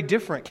 while very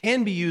different,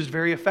 can be used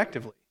very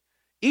effectively.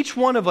 Each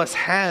one of us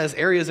has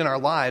areas in our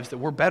lives that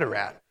we're better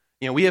at.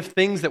 We have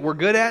things that we're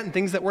good at and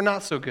things that we're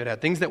not so good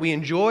at, things that we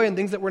enjoy and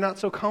things that we're not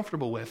so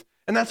comfortable with.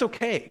 And that's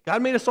okay.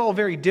 God made us all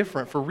very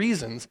different for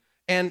reasons,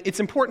 and it's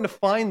important to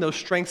find those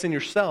strengths in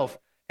yourself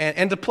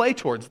and to play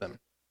towards them.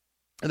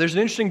 And there's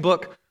an interesting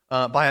book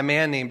by a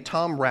man named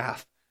Tom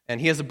Rath, and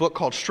he has a book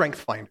called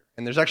Strength Finder.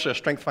 And there's actually a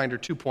Strength Finder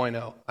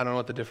 2.0. I don't know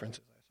what the difference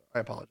is. I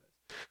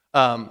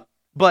apologize.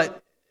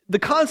 But the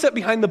concept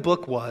behind the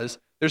book was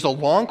there's a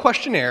long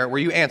questionnaire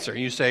where you answer.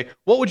 You say,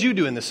 what would you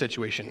do in this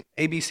situation?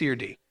 A, B, C, or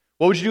D.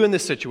 What would you do in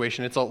this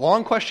situation? It's a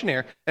long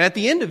questionnaire. And at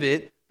the end of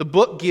it, the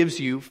book gives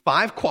you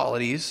 5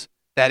 qualities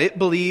that it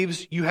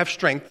believes you have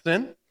strength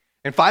in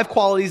and 5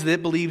 qualities that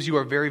it believes you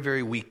are very,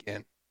 very weak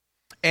in.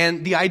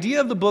 And the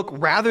idea of the book,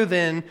 rather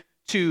than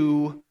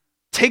to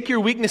take your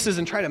weaknesses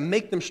and try to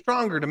make them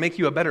stronger to make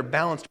you a better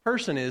balanced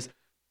person, is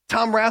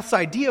Tom Rath's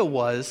idea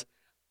was,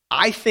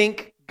 I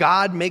think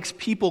God makes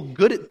people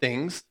good at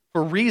things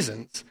for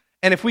reasons.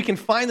 And if we can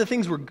find the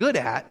things we're good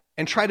at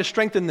and try to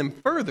strengthen them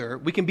further,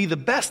 we can be the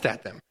best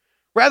at them.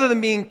 Rather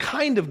than being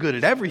kind of good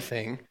at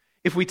everything,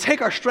 if we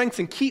take our strengths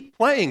and keep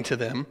playing to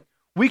them,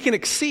 we can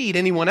exceed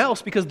anyone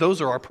else because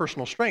those are our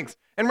personal strengths.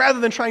 And rather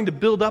than trying to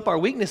build up our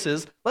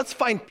weaknesses, let's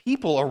find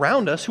people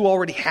around us who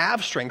already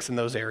have strengths in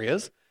those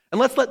areas, and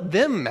let's let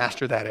them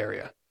master that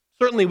area.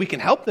 Certainly we can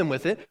help them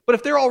with it, but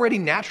if they're already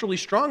naturally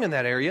strong in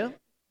that area,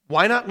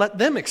 why not let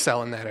them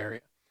excel in that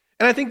area?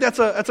 And I think that's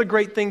a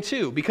great thing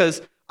too,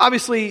 because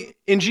obviously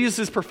in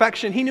Jesus'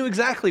 perfection, he knew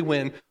exactly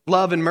when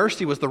love and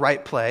mercy was the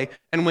right play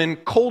and when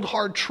cold,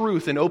 hard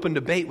truth and open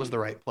debate was the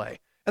right play.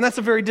 And that's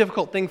a very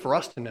difficult thing for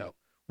us to know,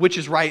 which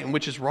is right and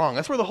which is wrong.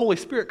 That's where the Holy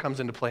Spirit comes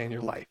into play in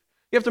your life.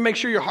 You have to make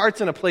sure your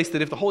heart's in a place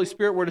that if the Holy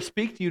Spirit were to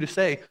speak to you to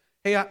say,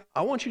 hey,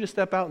 I want you to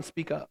step out and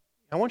speak up.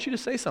 I want you to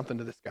say something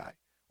to this guy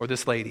or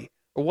this lady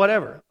or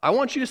whatever. I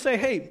want you to say,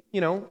 hey,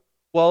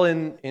 well,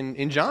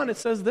 in John it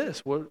says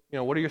this. What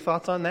are your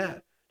thoughts on that?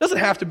 It doesn't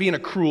have to be in a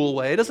cruel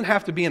way. It doesn't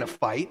have to be in a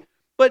fight.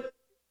 But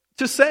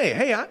to say,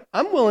 hey,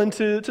 I'm willing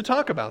to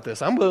talk about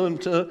this. I'm willing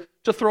to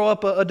throw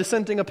up a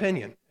dissenting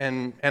opinion.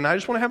 And I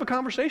just want to have a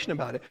conversation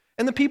about it.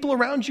 And the people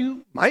around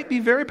you might be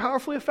very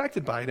powerfully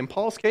affected by it. In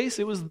Paul's case,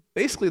 it was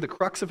basically the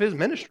crux of his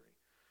ministry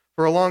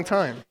for a long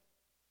time.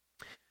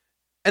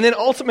 And then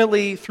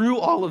ultimately, through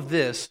all of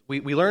this,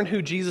 we learn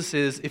who Jesus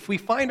is. If we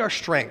find our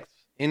strength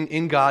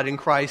in God, in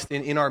Christ,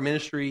 in our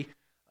ministry,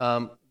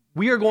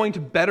 we are going to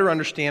better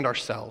understand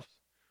ourselves.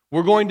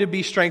 We're going to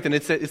be strengthened.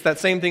 It's that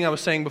same thing I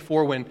was saying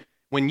before.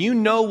 When you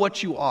know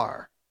what you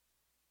are,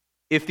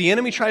 if the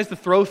enemy tries to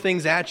throw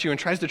things at you and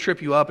tries to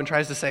trip you up and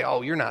tries to say,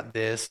 oh, you're not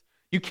this,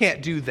 you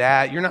can't do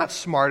that, you're not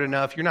smart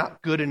enough, you're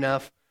not good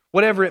enough,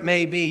 whatever it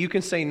may be, you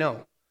can say,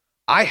 no,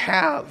 I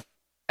have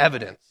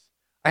evidence.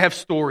 I have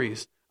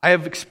stories. I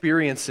have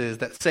experiences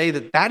that say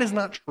that is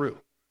not true.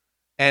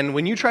 And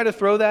when you try to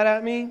throw that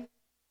at me,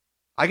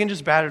 I can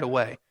just bat it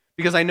away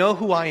because I know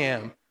who I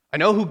am. I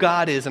know who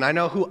God is, and I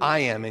know who I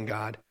am in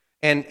God.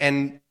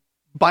 And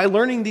by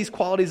learning these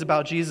qualities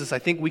about Jesus, I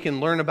think we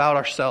can learn about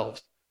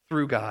ourselves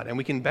through God, and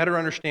we can better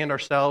understand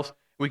ourselves.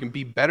 We can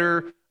be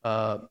better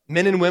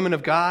men and women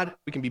of God.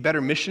 We can be better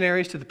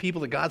missionaries to the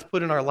people that God's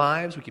put in our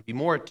lives. We can be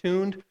more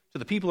attuned to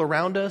the people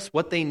around us,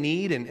 what they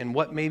need, and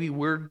what maybe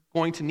we're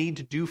going to need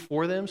to do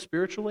for them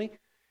spiritually.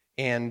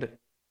 And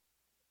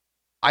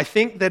I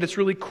think that it's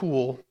really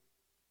cool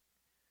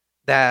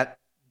that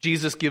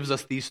Jesus gives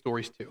us these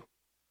stories too.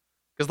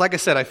 Because like I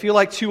said, I feel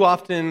like too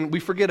often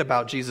we forget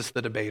about Jesus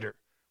the debater.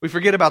 We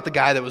forget about the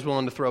guy that was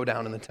willing to throw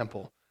down in the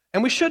temple.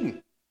 And we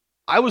shouldn't.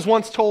 I was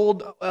once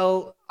told,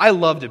 well, I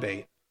love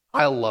debate.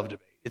 I love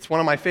debate. It's one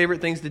of my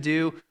favorite things to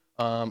do.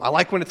 I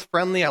like when it's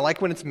friendly. I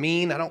like when it's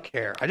mean. I don't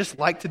care. I just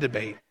like to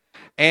debate.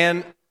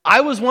 And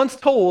I was once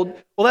told,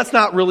 well, that's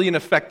not really an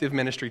effective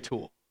ministry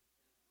tool.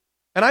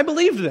 And I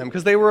believed them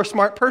because they were a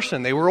smart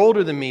person. They were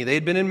older than me. They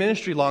had been in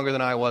ministry longer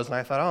than I was. And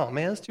I thought, oh,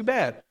 man, that's too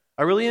bad.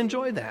 I really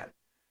enjoyed that.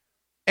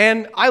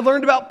 And I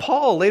learned about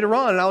Paul later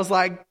on, and I was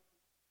like,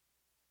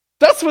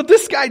 that's what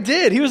this guy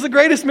did. He was the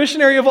greatest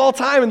missionary of all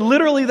time, and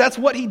literally that's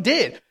what he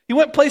did. He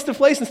went place to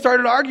place and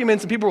started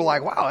arguments, and people were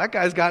like, wow, that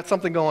guy's got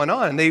something going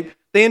on. And they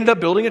ended up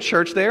building a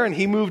church there, and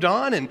he moved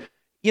on, and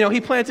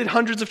he planted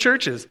hundreds of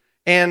churches.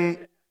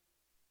 And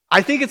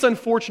I think it's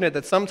unfortunate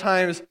that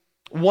sometimes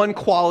one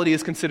quality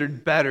is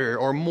considered better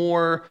or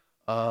more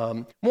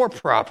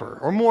proper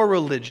or more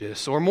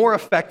religious or more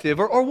effective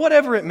or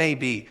whatever it may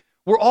be.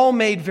 We're all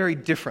made very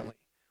differently.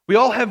 We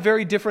all have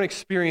very different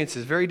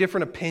experiences, very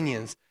different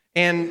opinions.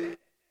 And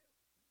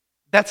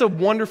that's a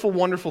wonderful,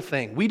 wonderful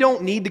thing. We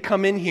don't need to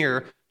come in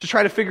here to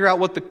try to figure out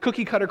what the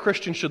cookie-cutter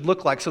Christian should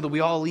look like so that we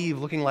all leave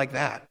looking like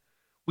that.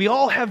 We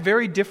all have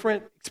very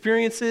different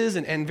experiences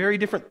and very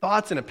different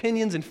thoughts and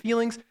opinions and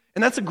feelings,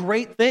 and that's a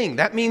great thing.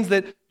 That means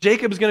that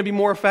Jacob is going to be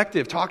more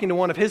effective talking to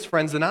one of his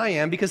friends than I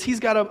am because he's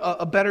got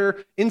a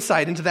better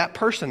insight into that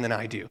person than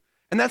I do.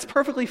 And that's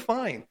perfectly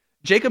fine.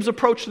 Jacob's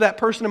approach to that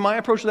person and my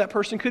approach to that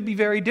person could be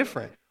very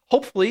different.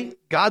 Hopefully,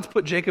 God's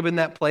put Jacob in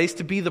that place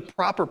to be the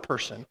proper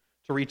person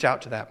to reach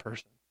out to that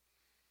person.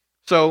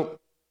 So,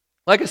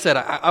 like I said,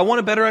 I want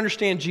to better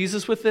understand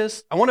Jesus with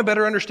this. I want to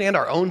better understand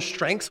our own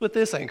strengths with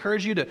this. I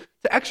encourage you to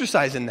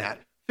exercise in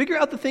that. Figure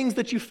out the things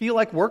that you feel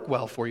like work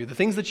well for you, the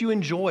things that you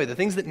enjoy, the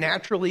things that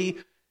naturally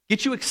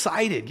get you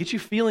excited, get you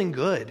feeling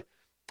good.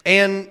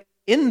 And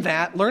in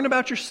that, learn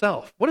about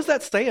yourself. What does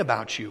that say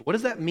about you? What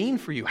does that mean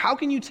for you? How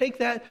can you take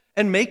that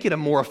and make it a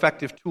more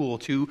effective tool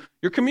to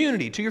your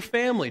community, to your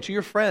family, to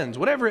your friends,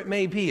 whatever it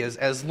may be,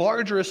 as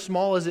large or as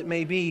small as it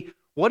may be?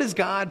 What is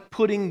God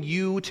putting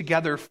you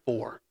together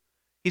for?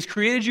 He's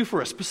created you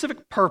for a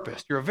specific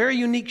purpose. You're a very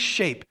unique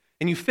shape,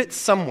 and you fit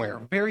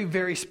somewhere very,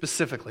 very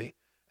specifically.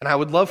 And I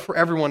would love for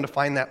everyone to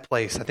find that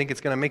place. I think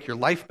it's going to make your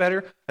life better.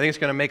 I think it's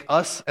going to make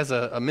us as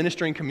a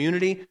ministering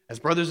community, as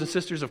brothers and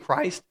sisters of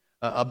Christ,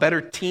 a better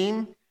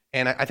team,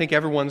 and I think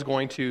everyone's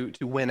going to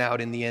win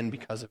out in the end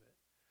because of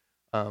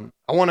it.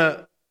 I want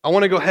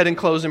to go ahead and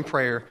close in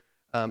prayer.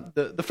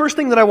 The first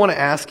thing that I want to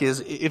ask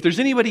is if there's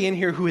anybody in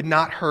here who had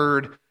not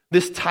heard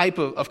this type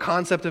of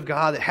concept of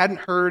God, that hadn't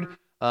heard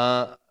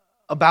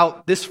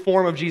about this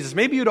form of Jesus.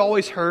 Maybe you'd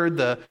always heard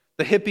the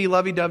hippie,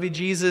 lovey-dovey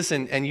Jesus,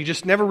 and you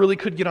just never really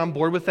could get on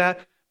board with that.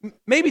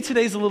 Maybe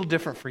today's a little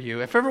different for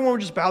you. If everyone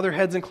would just bow their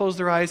heads and close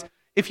their eyes,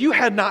 if you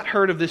had not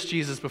heard of this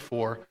Jesus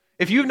before,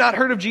 if you've not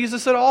heard of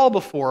Jesus at all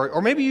before,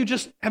 or maybe you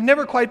just have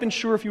never quite been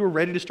sure if you were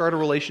ready to start a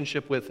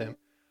relationship with him,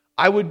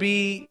 I would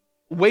be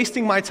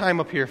wasting my time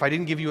up here if I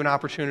didn't give you an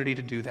opportunity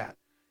to do that.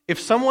 If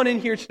someone in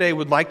here today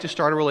would like to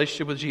start a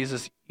relationship with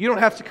Jesus, you don't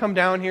have to come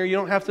down here. You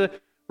don't have to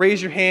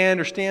raise your hand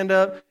or stand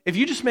up. If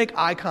you just make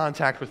eye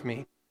contact with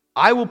me,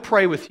 I will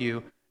pray with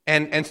you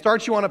and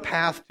start you on a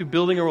path to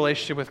building a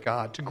relationship with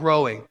God, to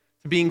growing,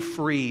 to being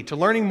free, to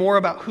learning more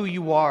about who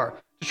you are,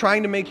 to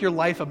trying to make your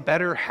life a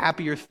better,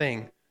 happier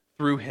thing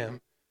through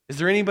him. Is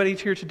there anybody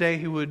here today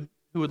who would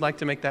who would like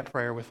to make that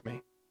prayer with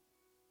me?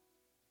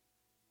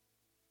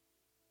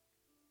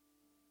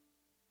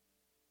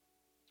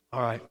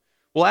 All right.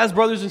 Well, as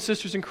brothers and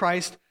sisters in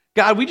Christ,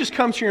 God, we just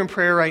come to you in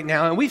prayer right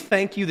now, and we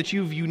thank you that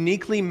you've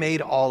uniquely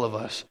made all of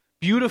us,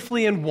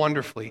 beautifully and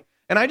wonderfully.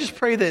 And I just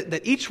pray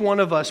that each one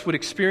of us would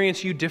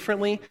experience you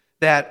differently,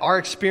 that our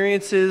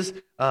experiences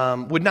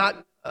would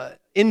not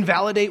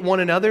invalidate one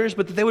another's,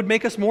 but that they would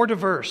make us more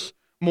diverse,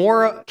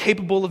 more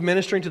capable of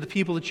ministering to the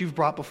people that you've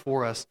brought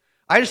before us.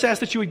 I just ask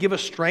that you would give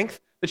us strength,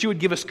 that you would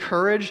give us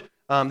courage,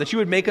 that you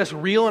would make us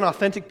real and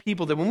authentic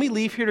people, that when we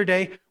leave here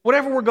today,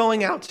 whatever we're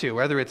going out to,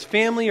 whether it's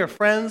family or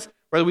friends,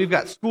 whether we've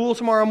got school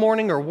tomorrow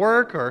morning or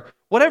work or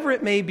whatever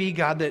it may be,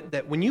 God,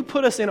 that when you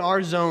put us in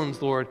our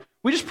zones, Lord,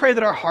 we just pray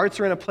that our hearts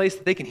are in a place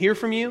that they can hear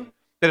from you,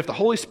 that if the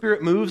Holy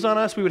Spirit moves on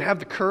us, we would have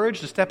the courage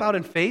to step out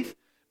in faith.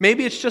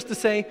 Maybe it's just to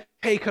say,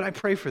 hey, could I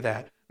pray for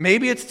that?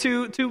 Maybe it's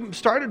to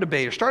start a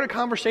debate or start a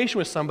conversation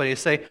with somebody to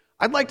say,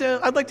 I'd like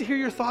to hear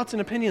your thoughts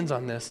and opinions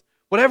on this.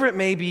 Whatever it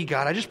may be,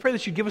 God, I just pray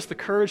that you give us the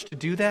courage to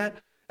do that.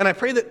 And I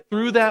pray that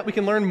through that we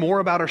can learn more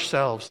about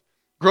ourselves,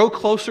 grow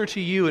closer to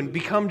you, and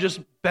become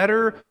just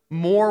better,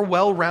 more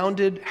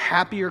well-rounded,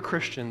 happier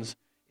Christians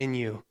in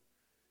you.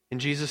 In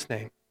Jesus'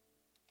 name,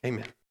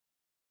 amen.